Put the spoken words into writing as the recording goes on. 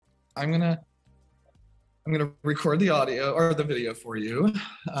I'm gonna record the audio or the video for you.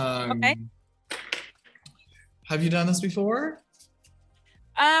 Okay. Have you done this before?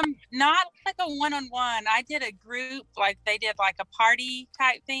 Not like a one-on-one. I did a group, like they did like a party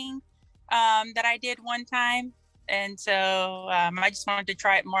type thing, that I did one time. And so I just wanted to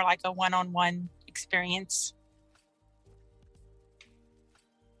try it more like a one-on-one experience.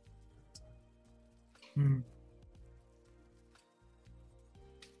 Hmm.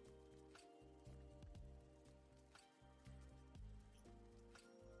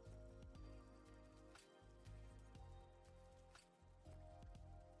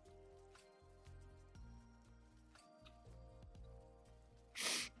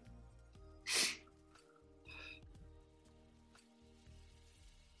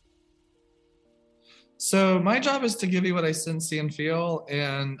 So my job is to give you what I sense, see, and feel,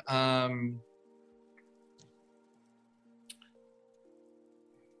 and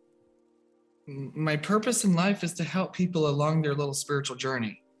my purpose in life is to help people along their little spiritual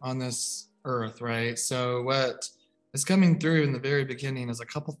journey on this earth, right? So what is coming through in the very beginning is a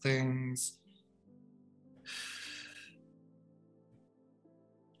couple things.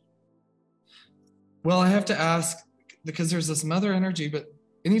 Well, I have to ask because there's this mother energy, but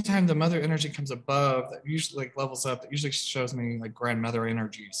anytime the mother energy comes above, that usually like levels up, that usually shows me like grandmother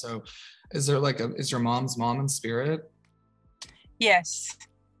energy. So is there is your mom's mom in spirit? Yes.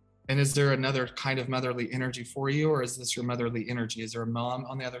 And is there another kind of motherly energy for you, or is this your motherly energy? Is there a mom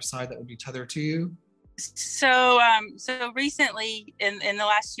on the other side that would be tethered to you? So recently in the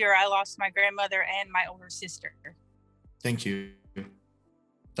last year, I lost my grandmother and my older sister. Thank you.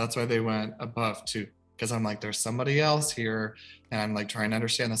 That's why they went above too, because I'm like, there's somebody else here, and I'm like trying to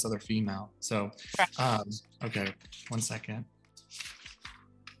understand this other female. So, okay, 1 second.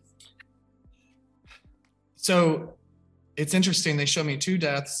 So it's interesting. They show me two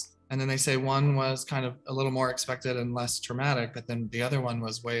deaths, and then they say one was kind of a little more expected and less traumatic, but then the other one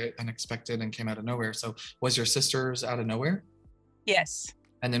was way unexpected and came out of nowhere. So was your sister's out of nowhere? Yes.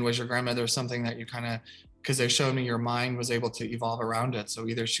 And then was your grandmother something that you kind of, because they showed me your mind was able to evolve around it. So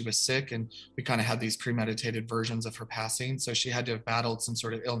either she was sick and we kind of had these premeditated versions of her passing. So she had to have battled some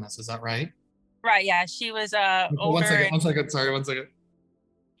sort of illness. Is that right? Right. Yeah. She was Okay, older. 1 second. Sorry, 1 second.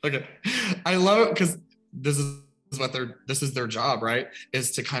 Okay. I love it because this is their job, right? Is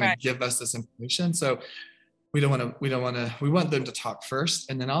to kind of Right. give us this information. So we want them to talk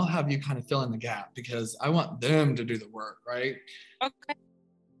first, and then I'll have you kind of fill in the gap because I want them to do the work, right? Okay.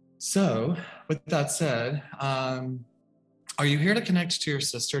 So with that said, are you here to connect to your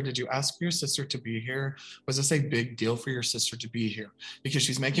sister? Did you ask your sister to be here? Was this a big deal for your sister to be here? Because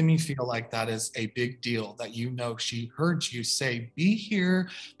she's making me feel like that is a big deal, that you know she heard you say, be here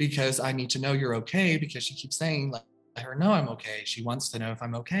because I need to know you're okay, because she keeps saying, like, let her know I'm okay. She wants to know if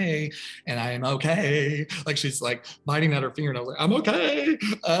I'm okay, and I am okay. Like she's like biting at her fingernail, like, I'm okay.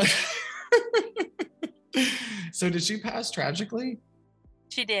 So did she pass tragically?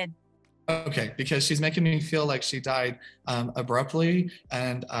 She did. Okay, because she's making me feel like she died abruptly,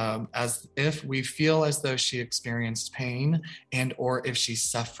 and as if we feel as though she experienced pain, and or if she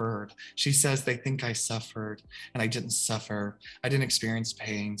suffered. She says they think I suffered, and I didn't suffer. I didn't experience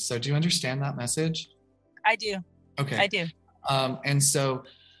pain. So do you understand that message? I do. Okay. I do. And so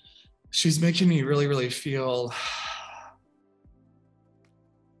she's making me really, really feel.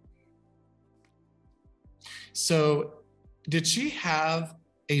 So did she have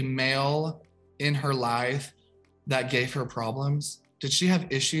a male in her life that gave her problems? Did she have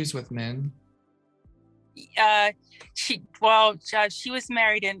issues with men? She was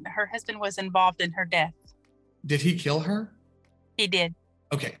married and her husband was involved in her death. Did he kill her? He did.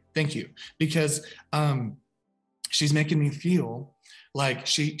 Okay, thank you. Because she's making me feel like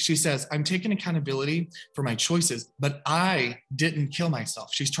she says, I'm taking accountability for my choices, but I didn't kill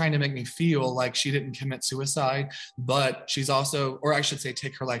myself. She's trying to make me feel like she didn't commit suicide, but she's also, or I should say,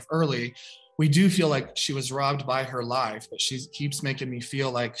 take her life early. We do feel like she was robbed by her life, but she keeps making me feel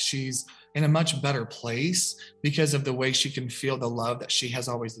like she's in a much better place because of the way she can feel the love that she has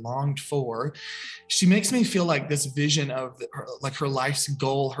always longed for. She makes me feel like this vision of her life's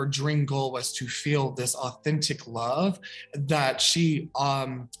goal, her dream goal was to feel this authentic love that she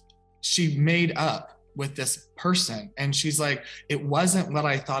made up with this person. And she's like, it wasn't what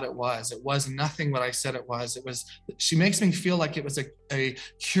I thought it was. It was nothing what I said it was. She makes me feel like it was a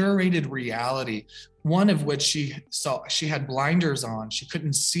curated reality, one of which she had blinders on. She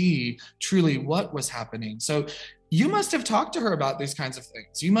couldn't see truly what was happening. So you must have talked to her about these kinds of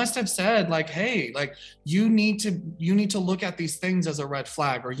things. You must have said like, hey, like you need to look at these things as a red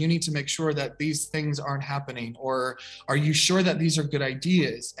flag, or you need to make sure that these things aren't happening, or are you sure that these are good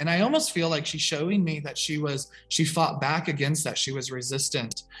ideas? And I almost feel like she's showing me that she fought back against that. She was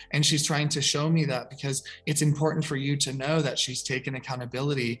resistant, and she's trying to show me that because it's important for you to know that she's taken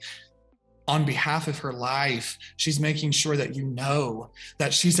accountability on behalf of her life. She's making sure that you know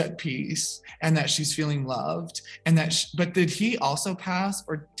that she's at peace and that she's feeling loved, and but did he also pass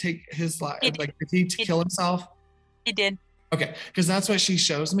or take his life? Like, did he kill himself? He did. Okay, because that's what she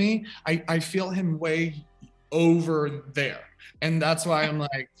shows me. I feel him way over there. And that's why I'm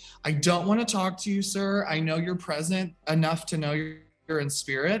like, I don't want to talk to you, sir. I know you're present enough to know you're in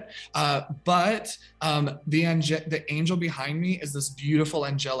spirit, but the angel behind me is this beautiful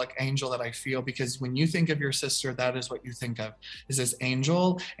angelic angel that I feel, because when you think of your sister, that is what you think of, is this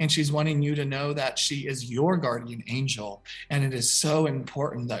angel, and she's wanting you to know that she is your guardian angel. And it is so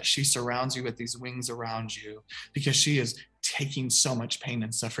important that she surrounds you with these wings around you, because she is taking so much pain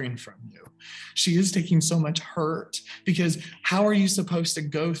and suffering from you. She is taking so much hurt, because how are you supposed to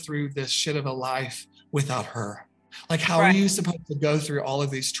go through this shit of a life without her? Like, how are you supposed to go through all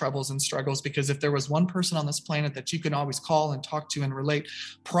of these troubles and struggles? Because if there was one person on this planet that you can always call and talk to and relate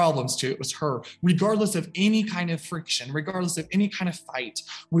problems to, it was her. Regardless of any kind of friction, regardless of any kind of fight,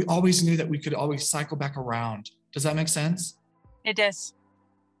 we always knew that we could always cycle back around. Does that make sense? It does.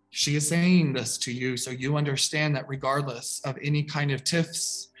 She is saying this to you so you understand that regardless of any kind of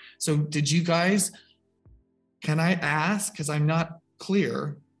tiffs. So did you guys, can I ask, because I'm not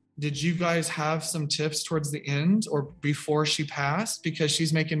clear, did you guys have some tips towards the end or before she passed? Because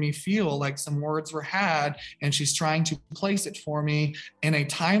she's making me feel like some words were had, and she's trying to place it for me in a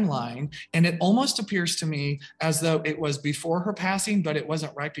timeline. And it almost appears to me as though it was before her passing, but it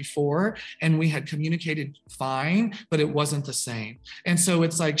wasn't right before. And we had communicated fine, but it wasn't the same. And so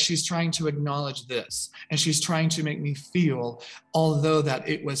it's like she's trying to acknowledge this, and she's trying to make me feel, although that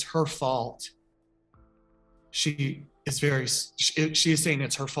it was her fault, she is saying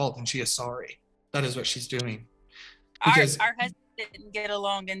it's her fault and she is sorry. That is what she's doing. Because our husband didn't get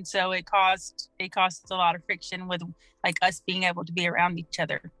along, and so it caused a lot of friction with like us being able to be around each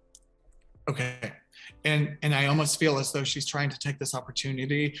other. Okay. And I almost feel as though she's trying to take this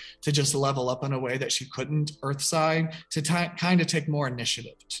opportunity to just level up in a way that she couldn't Earthside, to kind of take more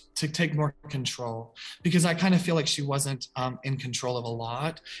initiative, to take more control, because I kind of feel like she wasn't in control of a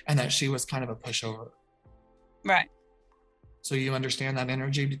lot, and that she was kind of a pushover. Right. So you understand that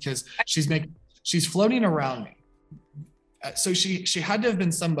energy, because she's floating around me. So she had to have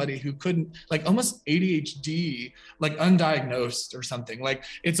been somebody who couldn't, like, almost ADHD, like undiagnosed or something. Like,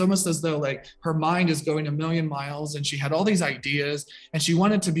 it's almost as though like her mind is going a million miles, and she had all these ideas, and she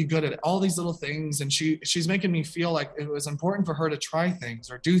wanted to be good at all these little things. And she's making me feel like it was important for her to try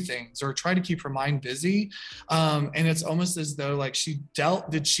things or do things or try to keep her mind busy. And it's almost as though like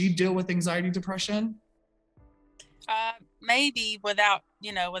did she deal with anxiety, depression? Maybe without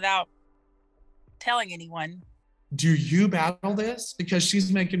telling anyone. Do you battle this? Because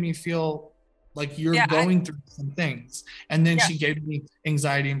she's making me feel like you're going through some things. And then she gave me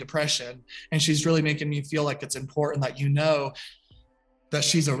anxiety and depression. And she's really making me feel like it's important that you know that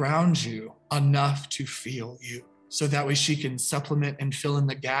she's around you enough to feel you. So that way she can supplement and fill in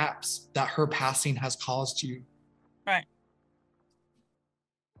the gaps that her passing has caused you. Right.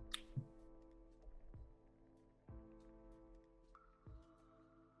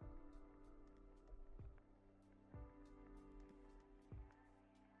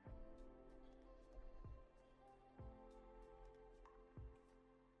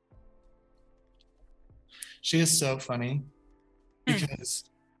 She is so funny because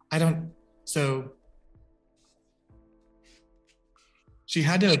she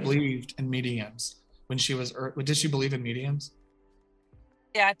had to have believed in mediums when she was, did she believe in mediums?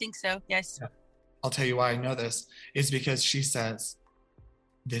 Yeah, I think so. Yes. Yeah. I'll tell you why I know this is because she says,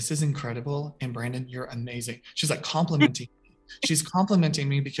 this is incredible. And Brandon, you're amazing. She's like complimenting me. She's complimenting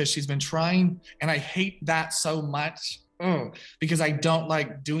me because she's been trying, and I hate that so much. Because I don't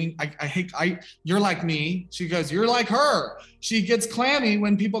like doing, you're like me. She goes, you're like her. She gets clammy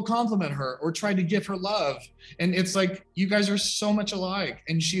when people compliment her or try to give her love. And it's like, you guys are so much alike,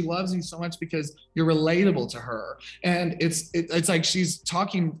 and she loves you so much because you're relatable to her. And it's like she's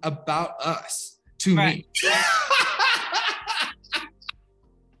talking about us to me.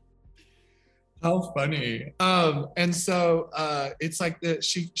 How funny. And so it's like that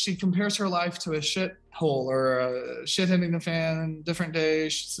she compares her life to a shit hole, or a shit hitting the fan, different day,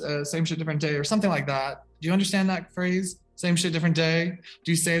 same shit, different day, or something like that. Do you understand that phrase? Same shit, different day.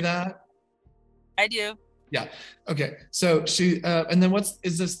 Do you say that? I do. Yeah. Okay. So she, and then was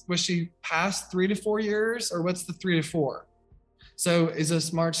she past 3 to 4 years, or what's the 3 to 4? So is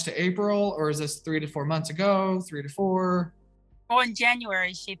this March to April, or is this 3 to 4 months ago, 3 to 4? Oh, in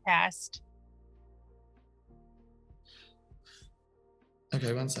January she passed.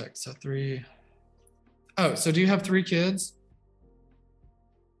 Okay, one sec. So three. Oh, so do you have 3 kids?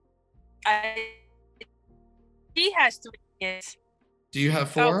 She has 3 kids. Do you have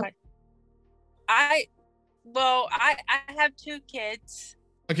Oh, 4? I have 2 kids.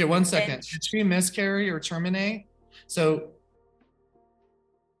 Okay, one And second. Did she miscarry or terminate? So,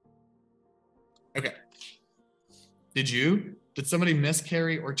 okay. Did somebody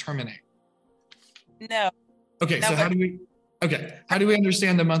miscarry or terminate? no, Okay, so no, how do we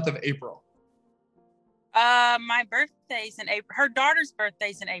understand the month of April? my birthday's in April. Her daughter's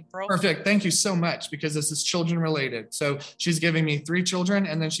birthday's in April. Perfect. Thank you so much, because this is children related. So she's giving me 3 children,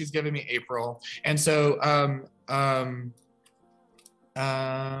 and then she's giving me April. And so,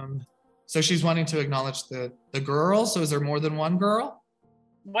 so she's wanting to acknowledge the girl. So is there more than one girl?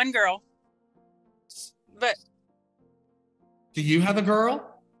 One girl. But Do you have a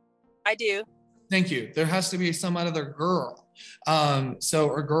girl? I do. Thank you. There has to be some other girl.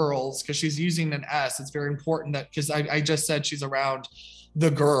 Or girls, because she's using an S. It's very important that, because I just said she's around the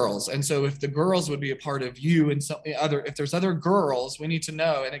girls. And so if the girls would be a part of you, and if there's other girls, we need to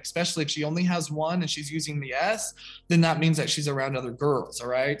know. And especially if she only has one and she's using the S, then that means that she's around other girls. All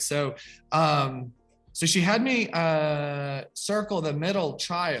right. So, so she had me circle the middle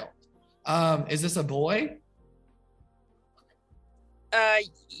child. Is this a boy?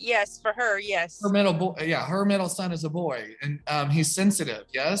 Yes, for her, yes. Her middle boy, yeah, her middle son is a boy, and he's sensitive,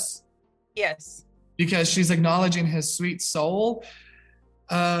 yes? Yes. Because she's acknowledging his sweet soul.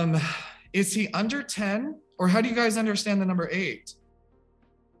 Is he under 10? Or how do you guys understand the number 8?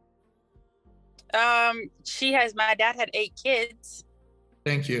 My dad had 8 kids.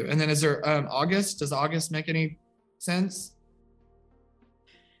 Thank you. And then is there August? Does August make any sense?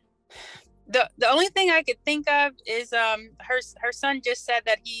 The only thing I could think of is her son just said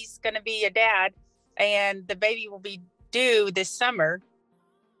that he's gonna be a dad, and the baby will be due this summer.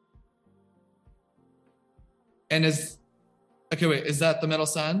 And is that the middle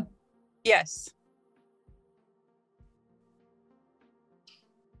son? Yes.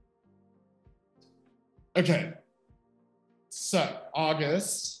 Okay. So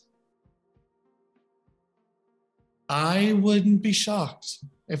August. I wouldn't be shocked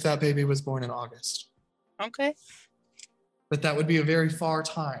if that baby was born in August. Okay. But that would be a very far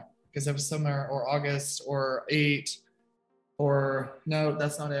time, because it was summer or August or 8 or no,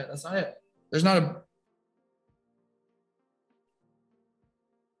 that's not it. That's not it. There's not a.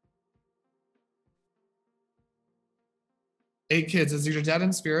 Eight kids. Is your dad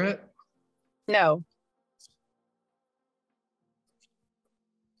in spirit? No.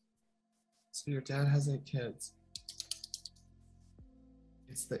 So your dad has 8 kids.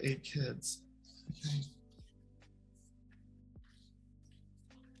 It's the 8 kids. Okay.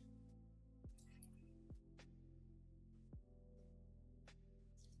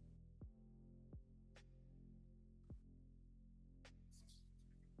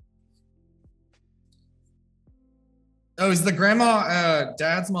 Oh, is the grandma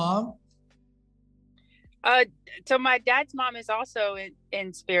dad's mom? So my dad's mom is also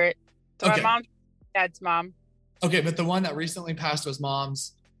in spirit. So Okay. my mom's dad's mom. Okay, but the one that recently passed was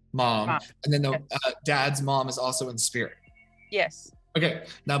mom's mom. And then the dad's mom is also in spirit. Yes. Okay,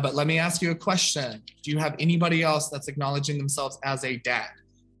 now, but let me ask you a question. Do you have anybody else that's acknowledging themselves as a dad?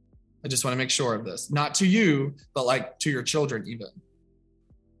 I just want to make sure of this. Not to you, but like to your children even.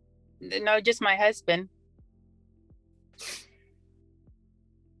 No, just my husband.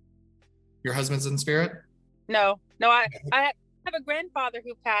 Your husband's in spirit? No, I have a grandfather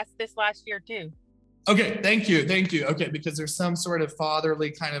who passed this last year too. Okay, thank you. Okay, because there's some sort of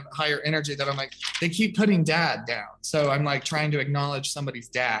fatherly kind of higher energy that I'm like, they keep putting dad down. So I'm like trying to acknowledge somebody's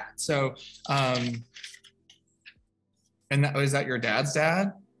dad. So, and is that your dad's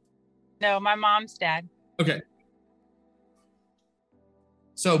dad? No, my mom's dad. Okay.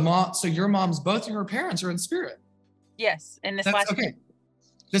 So your mom's, both of her parents are in spirit. Yes, in this last year.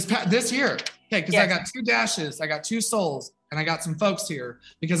 This year. Okay, because yes. I got 2 dashes, I got 2 souls, and I got some folks here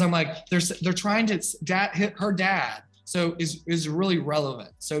because I'm like, they're trying to hit her dad. So is really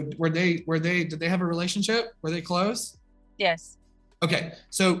relevant. So did they have a relationship? Were they close? Yes. Okay,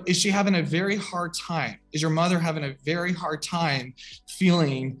 so is she having a very hard time? Is your mother having a very hard time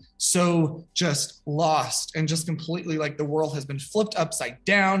feeling so just lost and just completely like the world has been flipped upside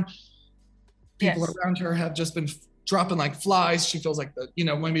down? People around her have just been dropping like flies. She feels like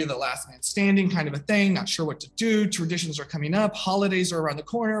maybe the last man standing kind of a thing, not sure what to do. Traditions are coming up. Holidays are around the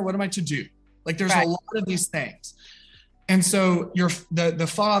corner. What am I to do? Like there's a lot of these things. And so the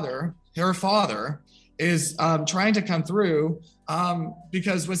father, her father is trying to come through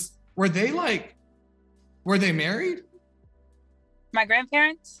because were they married? My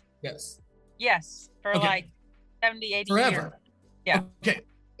grandparents? Yes. Yes. For like 70, 80 forever. years. Yeah. Okay.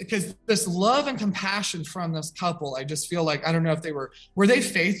 Because this love and compassion from this couple, I just feel like, I don't know if were they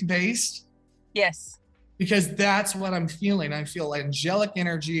faith-based? Yes. Because that's what I'm feeling. I feel angelic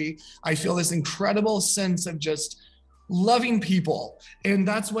energy. I feel this incredible sense of just loving people. And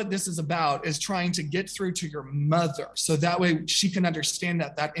that's what this is about, is trying to get through to your mother. So that way she can understand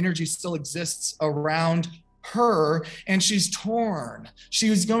that energy still exists around her, and she's torn. She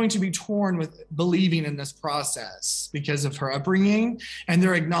was going to be torn with believing in this process because of her upbringing, and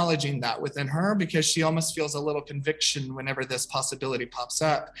they're acknowledging that within her because she almost feels a little conviction whenever this possibility pops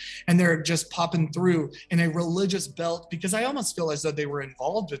up, and they're just popping through in a religious belt because I almost feel as though they were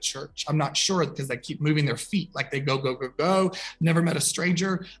involved with church. I'm not sure because they keep moving their feet like they go, never met a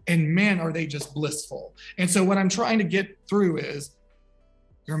stranger, and man, are they just blissful. And so what I'm trying to get through is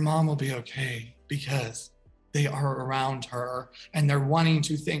your mom will be okay because they are around her and they're wanting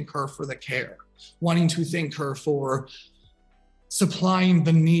to thank her for the care, wanting to thank her for supplying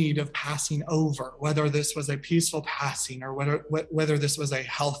the need of passing over, whether this was a peaceful passing or whether this was a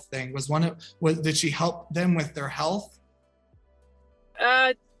health thing. Did she help them with their health?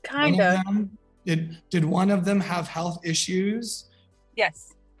 Kind of. Did one of them have health issues?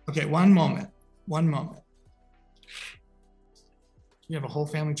 Yes. Okay, one moment. You have a whole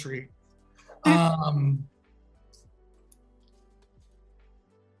family tree.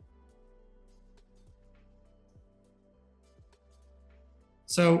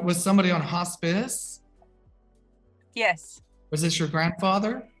 So was somebody on hospice? Yes. Was this your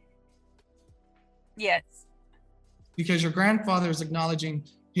grandfather? Yes. Because your grandfather is acknowledging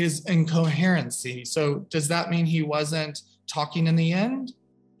his incoherency. So does that mean he wasn't talking in the end?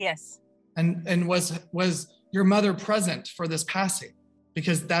 Yes. And was your mother present for this passing?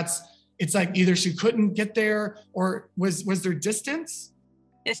 Because it's like either she couldn't get there or was there distance?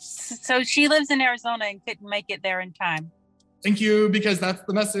 So she lives in Arizona and couldn't make it there in time. Thank you, because that's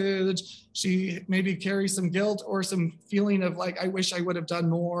the message. She maybe carries some guilt or some feeling of like, I wish I would have done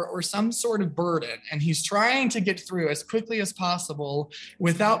more, or some sort of burden. And he's trying to get through as quickly as possible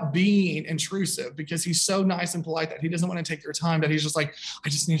without being intrusive, because he's so nice and polite that he doesn't want to take your time, that he's just like, I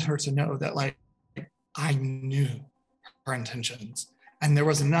just need her to know that like, I knew her intentions. And there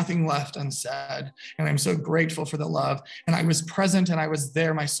was nothing left unsaid. And I'm so grateful for the love. And I was present and I was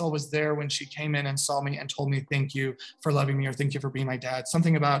there. My soul was there when she came in and saw me and told me, thank you for loving me, or thank you for being my dad.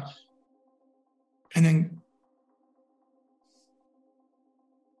 Something about, and then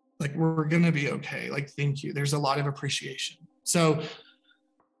like, we're going to be okay. Like, thank you. There's a lot of appreciation. So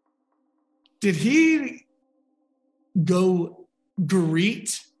did he go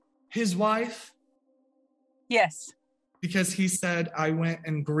greet his wife? Yes. Because he said, I went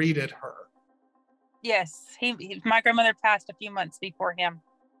and greeted her. Yes, my grandmother passed a few months before him.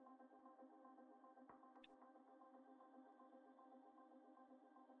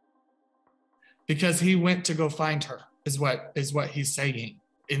 Because he went to go find her, is what he's saying,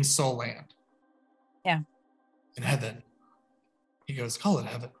 in soul land. Yeah. In heaven. He goes, call it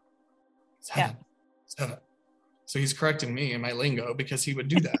heaven. It's heaven. Yeah. It's heaven. So he's correcting me in my lingo because he would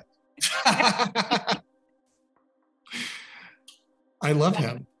do that. I love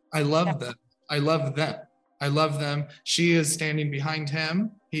him. I love them. I love them. I love them. She is standing behind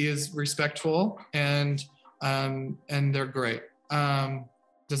him. He is respectful, and they're great.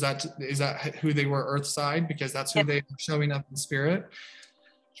 Is that who they were Earthside? Because that's who they are showing up in spirit.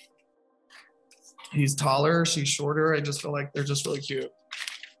 He's taller, she's shorter. I just feel like they're just really cute.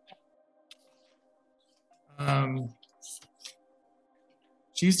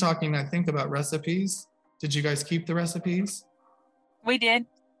 She's talking, I think, about recipes. Did you guys keep the recipes? We did.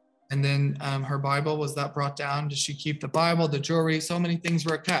 And then her Bible, was that brought down? Did she keep the Bible, the jewelry? So many things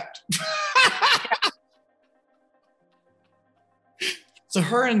were kept. So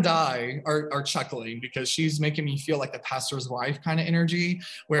her and I are chuckling because she's making me feel like a pastor's wife kind of energy,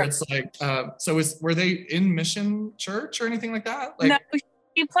 where it's like, were they in mission church or anything like that? Like, no,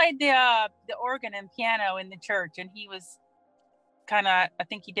 she played the organ and piano in the church, and he was kind of, I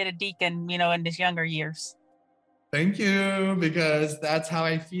think he did a deacon, in his younger years. Thank you, because that's how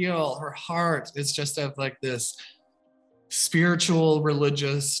I feel. Her heart is just of like this spiritual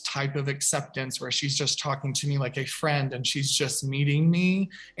religious type of acceptance where she's just talking to me like a friend and she's just meeting me.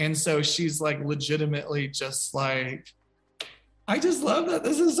 And so she's like legitimately just like, I just love that.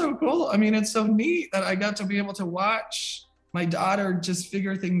 This is so cool. I mean, it's so neat that I got to be able to watch my daughter just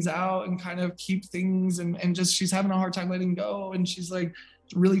figure things out and kind of keep things, and just she's having a hard time letting go. And she's like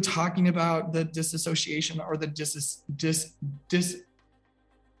really talking about the disassociation or the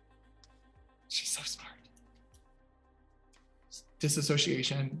she's so smart.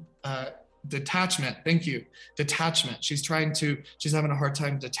 Disassociation, detachment. Thank you. Detachment. She's having a hard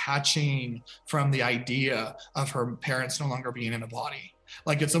time detaching from the idea of her parents no longer being in a body.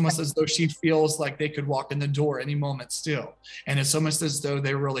 Like it's almost as though she feels like they could walk in the door any moment still. And it's almost as though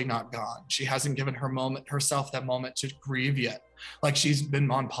they're really not gone. She hasn't given herself that moment to grieve yet. Like she's been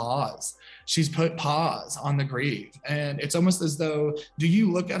on pause. She's put pause on the grief. And it's almost as though, do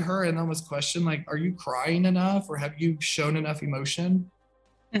you look at her and almost question, like, are you crying enough or have you shown enough emotion?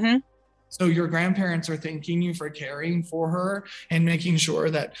 Mm-hmm. So your grandparents are thanking you for caring for her and making sure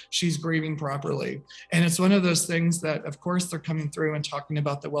that she's grieving properly. And it's one of those things that, of course, they're coming through and talking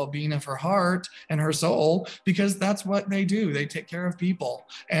about the well-being of her heart and her soul, because that's what they do. They take care of people,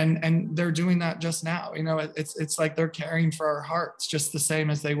 and they're doing that just now. You know, it's like they're caring for our hearts just the same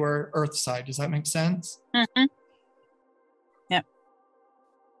as they were earthside. Does that make sense? Mm-hmm. Yep.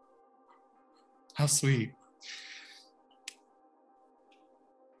 How sweet.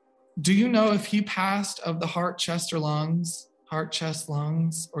 Do you know if he passed of the heart, chest, or lungs? Heart, chest,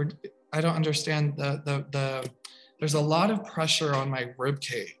 lungs? Or I don't understand there's a lot of pressure on my rib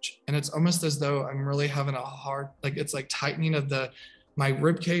cage. And it's almost as though I'm really having a hard, like it's like tightening of my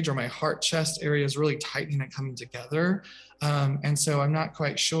rib cage or my heart chest area is really tightening and coming together. And so I'm not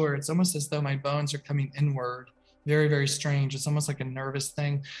quite sure. It's almost as though my bones are coming inward. Very, very strange. It's almost like a nervous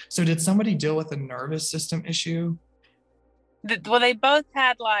thing. So did somebody deal with a nervous system issue? Well, they both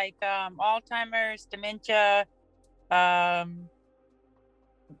had like Alzheimer's, dementia, that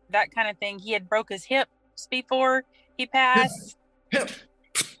kind of thing. He had broke his hips before he passed. Hip.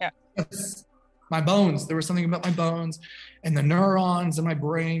 Yeah. Yes. My bones. There was something about my bones and the neurons in my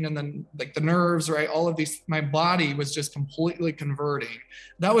brain, and then like the nerves, right? All of these, my body was just completely converting.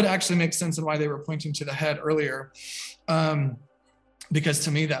 That would actually make sense in why they were pointing to the head earlier. Because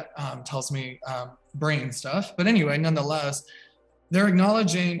to me, that tells me brain stuff. But anyway, nonetheless, they're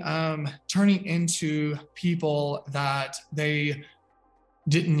acknowledging turning into people that they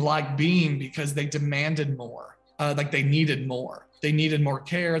didn't like being because they demanded more, like they needed more. They needed more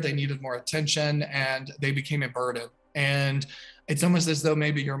care, they needed more attention, and they became a burden. And it's almost as though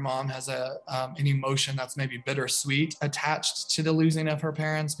maybe your mom has an emotion that's maybe bittersweet attached to the losing of her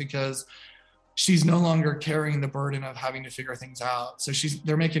parents, because she's no longer carrying the burden of having to figure things out. So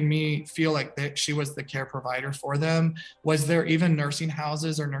they're making me feel like that she was the care provider for them. Was there even nursing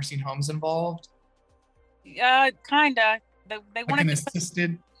houses or nursing homes involved? Kinda. They like wanted an to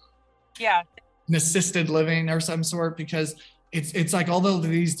assisted, yeah. an assisted living or some sort, because it's like, although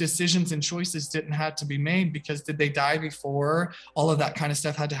these decisions and choices didn't have to be made, because did they die before all of that kind of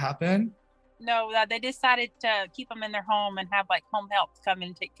stuff had to happen? No, they decided to keep them in their home and have like home health come in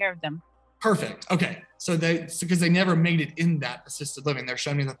and take care of them. Perfect. Okay. So because they never made it in that assisted living, they're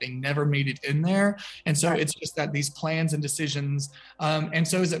showing me that they never made it in there. And so it's just that these plans and decisions. And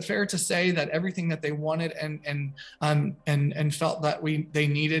so is it fair to say that everything that they wanted and felt that they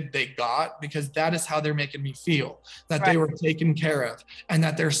needed, they got, because that is how they're making me feel, that they were taken care of, and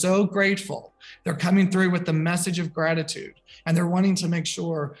that they're so grateful. They're coming through with the message of gratitude, and they're wanting to make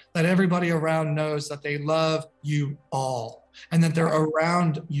sure that everybody around knows that they love you all, and that they're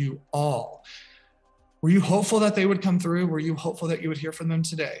around you all. Were you hopeful that they would come through? Were you hopeful that you would hear from them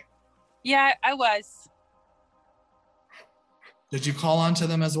today? Yeah, I was. Did you call on to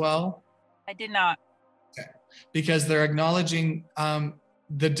them as well? I did not. Okay. Because they're acknowledging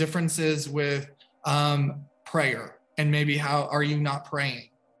the differences with prayer, and maybe how are you not praying?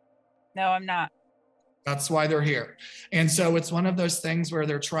 No, I'm not. That's why they're here. And so it's one of those things where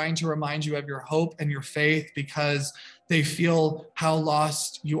they're trying to remind you of your hope and your faith, because they feel how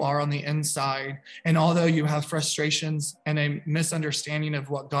lost you are on the inside. And although you have frustrations and a misunderstanding of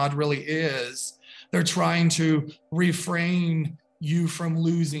what God really is, they're trying to refrain you from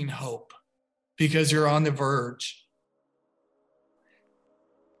losing hope, because you're on the verge.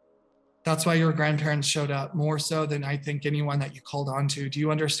 That's why your grandparents showed up more so than I think anyone that you called on to. Do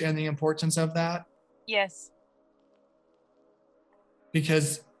you understand the importance of that? Yes.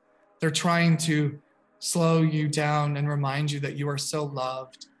 Because they're trying to slow you down and remind you that you are so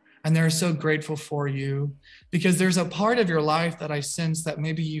loved, and they're so grateful for you, because there's a part of your life that I sense that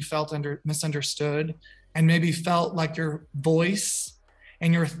maybe you felt misunderstood, and maybe felt like your voice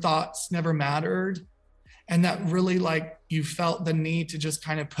and your thoughts never mattered, and that really like you felt the need to just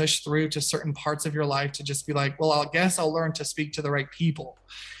kind of push through to certain parts of your life to just be like, well, I guess I'll learn to speak to the right people.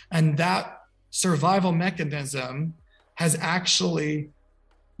 And that survival mechanism has actually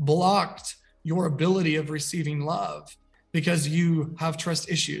blocked your ability of receiving love, because you have trust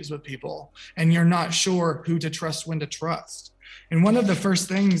issues with people and you're not sure who to trust, when to trust. And one of the first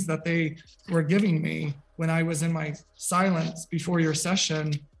things that they were giving me when I was in my silence before your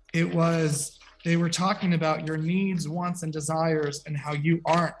session, they were talking about your needs, wants, and desires, and how you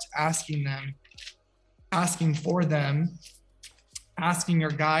aren't asking for them, asking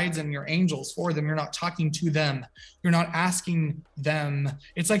your guides and your angels for them. You're not talking to them. You're not asking them.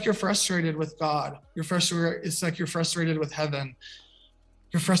 It's like you're frustrated with God. It's like you're frustrated with heaven.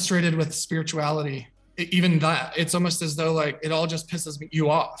 You're frustrated with spirituality. Even that, it's almost as though like it all just pisses you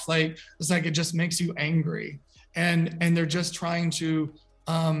off. Like it's like it just makes you angry. And they're just trying to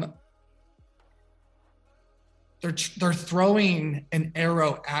they're throwing an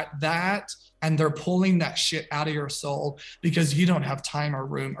arrow at that, and they're pulling that shit out of your soul because you don't have time or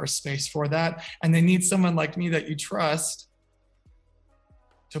room or space for that. And they need someone like me that you trust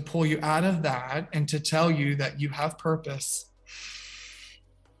to pull you out of that and to tell you that you have purpose.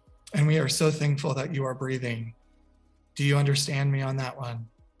 And we are so thankful that you are breathing. Do you understand me on that one?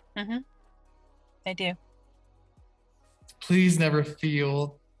 Mm-hmm. I do. Please never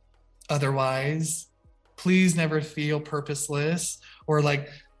feel otherwise. Please never feel purposeless or like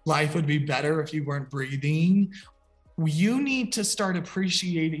life would be better if you weren't breathing. You need to start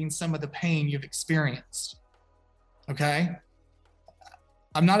appreciating some of the pain you've experienced. Okay?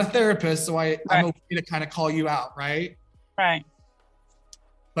 I'm not a therapist, so I'm okay to kind of call you out, right? Right.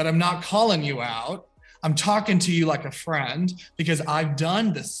 But I'm not calling you out. I'm talking to you like a friend because I've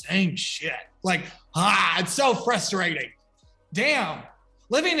done the same shit. Like, it's so frustrating. Damn,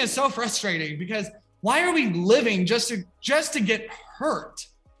 living is so frustrating because why are we living just to get hurt?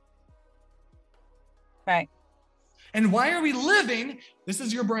 Right. And why are we living? This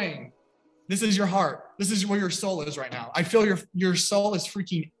is your brain. This is your heart. This is where your soul is right now. I feel your soul is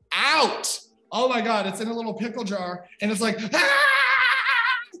freaking out. Oh my God, it's in a little pickle jar and it's like, and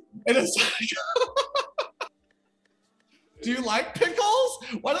it's like, do you like pickles?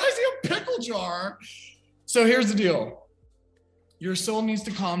 Why did I see a pickle jar? So here's the deal. Your soul needs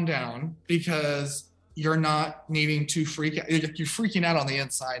to calm down because you're not needing to freak out. You're freaking out on the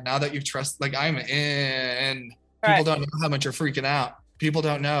inside now that you've trusted, like I'm in. People don't know how much you're freaking out. People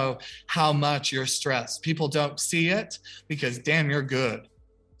don't know how much you're stressed. People don't see it because damn, you're good.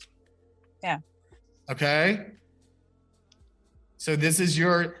 Yeah. Okay. So this is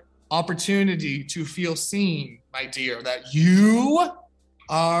your opportunity to feel seen, my dear, that you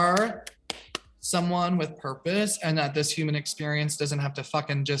are someone with purpose and that this human experience doesn't have to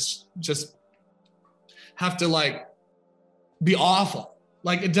fucking just have to like be awful.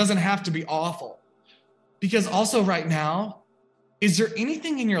 Like it doesn't have to be awful. Because also right now, is there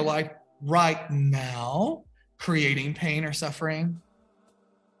anything in your life right now creating pain or suffering?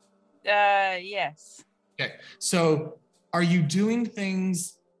 Yes. Okay. So are you doing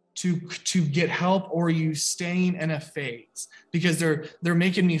things to get help, or are you staying in a phase? Because they're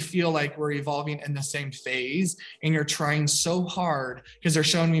making me feel like we're evolving in the same phase and you're trying so hard because they're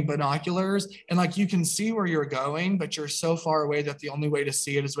showing me binoculars and like you can see where you're going, but you're so far away that the only way to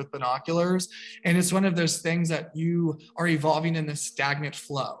see it is with binoculars. And it's one of those things that you are evolving in this stagnant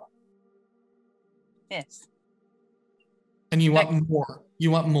flow. Yes. And you want more. You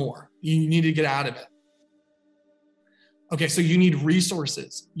want more. You need to get out of it. Okay, so you need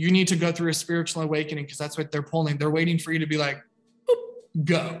resources. You need to go through a spiritual awakening because that's what they're pulling. They're waiting for you to be like, boop,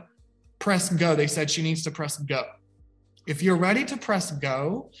 go. Press go. They said she needs to press go. If you're ready to press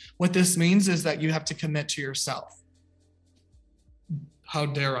go, what this means is that you have to commit to yourself. How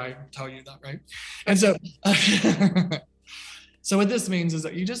dare I tell you that, right? And so, so what this means is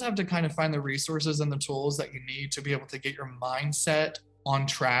that you just have to kind of find the resources and the tools that you need to be able to get your mindset on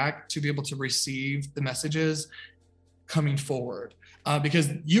track, to be able to receive the messages coming forward, because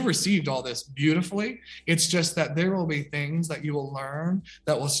you received all this beautifully. It's just that there will be things that you will learn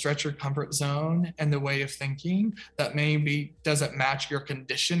that will stretch your comfort zone and the way of thinking that maybe doesn't match your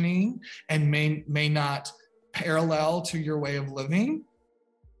conditioning and may not parallel to your way of living.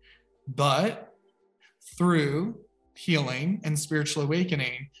 But through healing and spiritual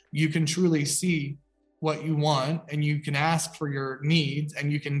awakening, you can truly see what you want and you can ask for your needs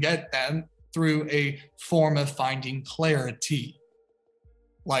and you can get them through a form of finding clarity.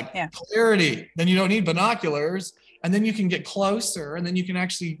 Clarity. Then you don't need binoculars, and then you can get closer, and then you can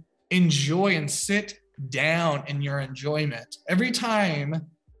actually enjoy and sit down in your enjoyment. Every time,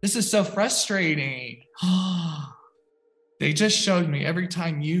 this is so frustrating. They just showed me every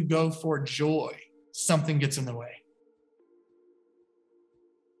time you go for joy, something gets in the way.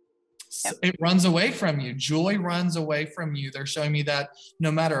 So it runs away from you. Joy runs away from you. They're showing me that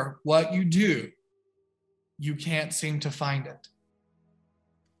no matter what you do, you can't seem to find it.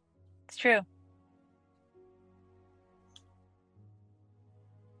 It's true.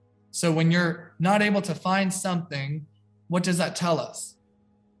 So when you're not able to find something, what does that tell us?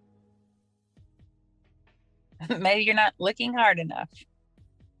 Maybe you're not looking hard enough.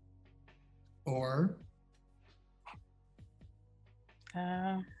 Or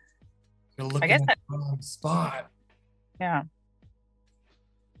you're looking I guess at the wrong spot. Yeah.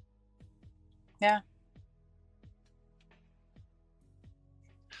 Yeah.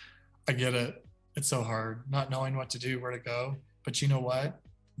 I get it. It's so hard not knowing what to do, where to go. But you know what?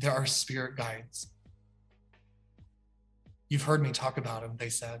 There are spirit guides. You've heard me talk about them, they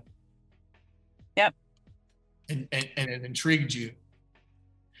said. Yep. And it intrigued you.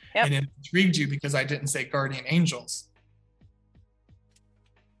 Yep. And it intrigued you because I didn't say guardian angels.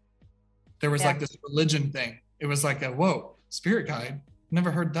 There was like this religion thing. It was like a, whoa, spirit guide. Never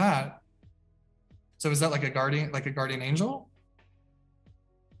heard that. So is that like a guardian angel?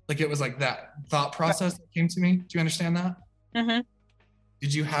 Like it was like that thought process that came to me. Do you understand that? Mm-hmm.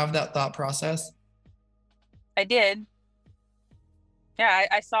 Did you have that thought process? I did. Yeah,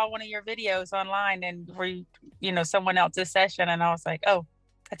 I saw one of your videos online and someone else's session, and I was like, oh,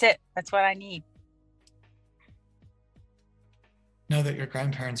 that's it. That's what I need. Know that your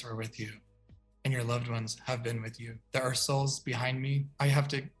grandparents were with you and your loved ones have been with you. There are souls behind me. I have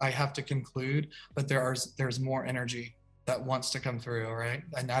to conclude, but there's more energy that wants to come through, all right?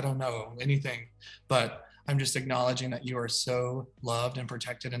 And I don't know anything, but I'm just acknowledging that you are so loved and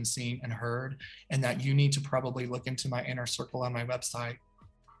protected and seen and heard, and that you need to probably look into my inner circle on my website.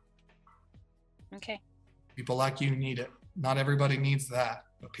 Okay. People like you need it. Not everybody needs that,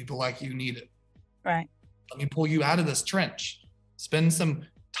 but people like you need it. Right. Let me pull you out of this trench. Spend some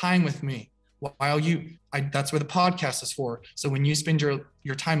time with me while that's where the podcast is for. So when you spend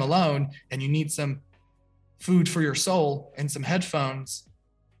your time alone and you need some food for your soul and some headphones,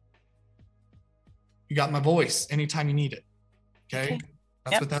 you got my voice anytime you need it. Okay.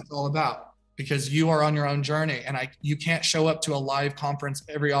 That's what that's all about, because you are on your own journey, and you can't show up to a live conference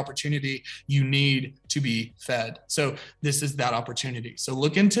every opportunity. You need to be fed. So this is that opportunity. So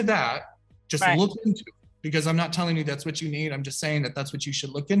look into that. Just look into it, because I'm not telling you that's what you need. I'm just saying that that's what you should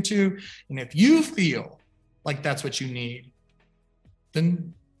look into. And if you feel like that's what you need,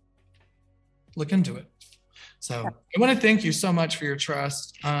 then look into it. So I want to thank you so much for your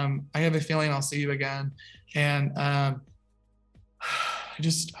trust. I have a feeling I'll see you again. And I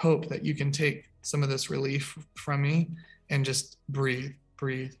just hope that you can take some of this relief from me and just breathe,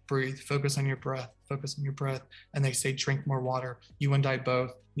 breathe, breathe. Focus on your breath, focus on your breath. And they say, drink more water. You and I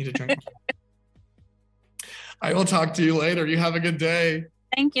both need to drink more. I will talk to you later. You have a good day.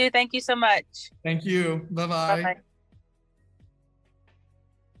 Thank you. Thank you so much. Thank you. Bye-bye. Bye-bye.